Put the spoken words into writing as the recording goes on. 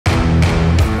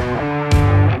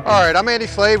All right, I'm Andy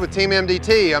Slade with Team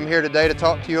MDT. I'm here today to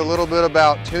talk to you a little bit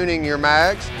about tuning your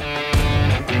mags.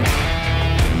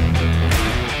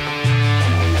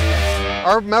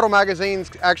 Our metal magazines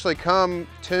actually come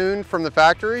tuned from the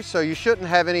factory, so you shouldn't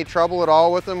have any trouble at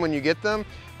all with them when you get them.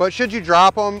 But should you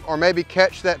drop them or maybe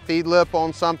catch that feed lip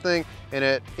on something and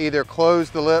it either close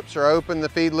the lips or open the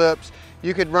feed lips,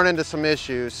 you could run into some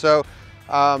issues. So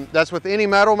that's with any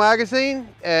metal magazine,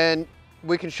 and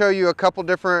we can show you a couple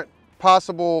different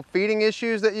possible feeding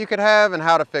issues that you could have and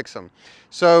how to fix them.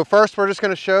 So first, we're just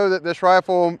going to show that this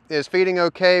rifle is feeding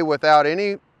okay without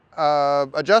any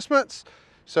adjustments.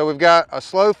 So we've got a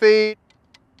slow feed,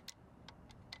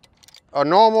 a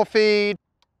normal feed,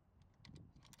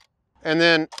 and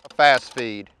then a fast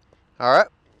feed. All right.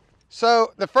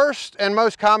 So the first and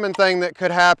most common thing that could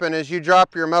happen is you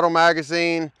drop your metal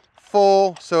magazine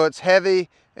full, so it's heavy,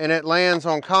 and it lands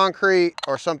on concrete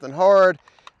or something hard,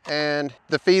 and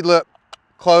the feed lip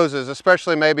closes,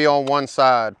 especially maybe on one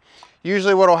side.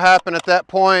 Usually what will happen at that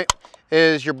point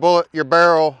is your bolt,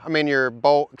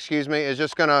 excuse me, is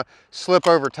just gonna slip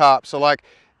over top. So like,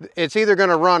 it's either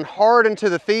gonna run hard into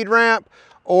the feed ramp,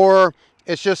 or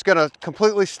it's just gonna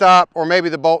completely stop, or maybe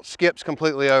the bolt skips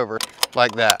completely over,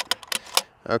 like that.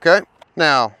 Okay,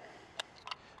 now,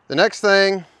 the next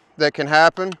thing that can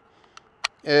happen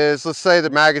is, let's say the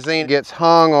magazine gets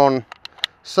hung on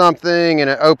something and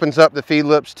it opens up the feed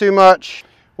lips too much.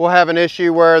 We'll have an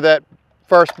issue where that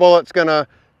first bullet's gonna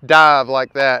dive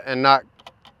like that and not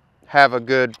have a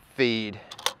good feed.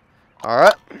 All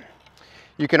right.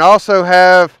 You can also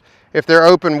have, if they're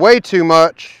open way too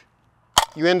much,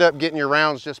 you end up getting your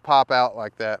rounds just pop out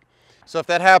like that. So if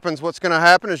that happens, what's gonna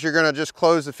happen is you're gonna just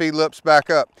close the feed lips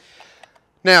back up.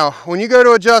 Now, when you go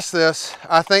to adjust this,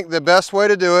 I think the best way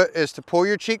to do it is to pull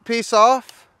your cheek piece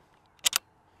off,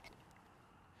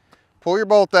 pull your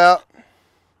bolt out,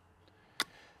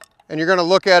 and you're gonna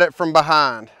look at it from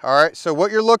behind. All right, so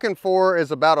what you're looking for is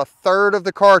about 1/3 of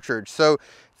the cartridge. So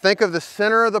think of the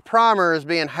center of the primer as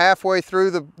being halfway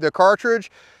through the cartridge.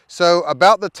 So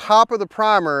about the top of the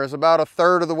primer is about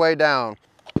 1/3 of the way down.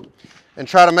 And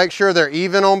try to make sure they're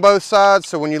even on both sides.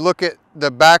 So when you look at the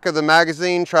back of the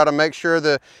magazine, try to make sure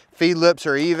the feed lips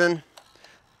are even,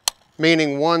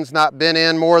 meaning one's not bent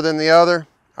in more than the other.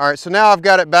 All right, so now I've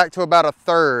got it back to about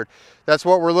 1/3. That's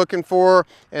what we're looking for,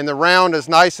 and the round is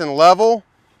nice and level.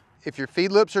 If your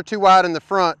feed lips are too wide in the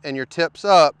front and your tip's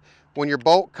up, when your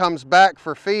bolt comes back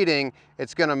for feeding,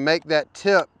 it's gonna make that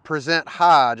tip present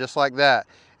high, just like that.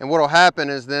 And what'll happen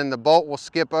is then the bolt will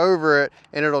skip over it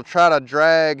and it'll try to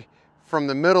drag from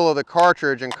the middle of the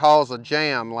cartridge and cause a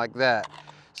jam like that.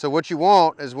 So what you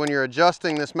want is, when you're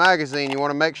adjusting this magazine, you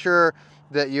wanna make sure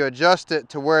that you adjust it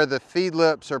to where the feed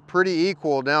lips are pretty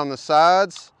equal down the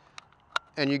sides,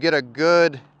 and you get a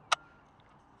good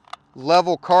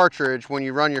level cartridge when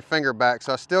you run your finger back.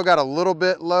 So I still got a little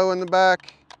bit low in the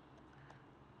back,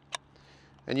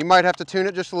 and you might have to tune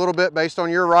it just a little bit based on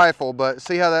your rifle, but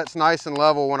see how that's nice and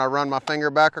level when I run my finger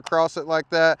back across it like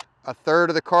that? 1/3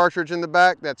 of the cartridge in the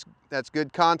back, that's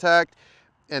good contact.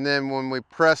 And then when we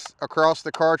press across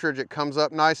the cartridge, it comes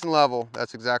up nice and level.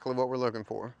 That's exactly what we're looking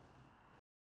for.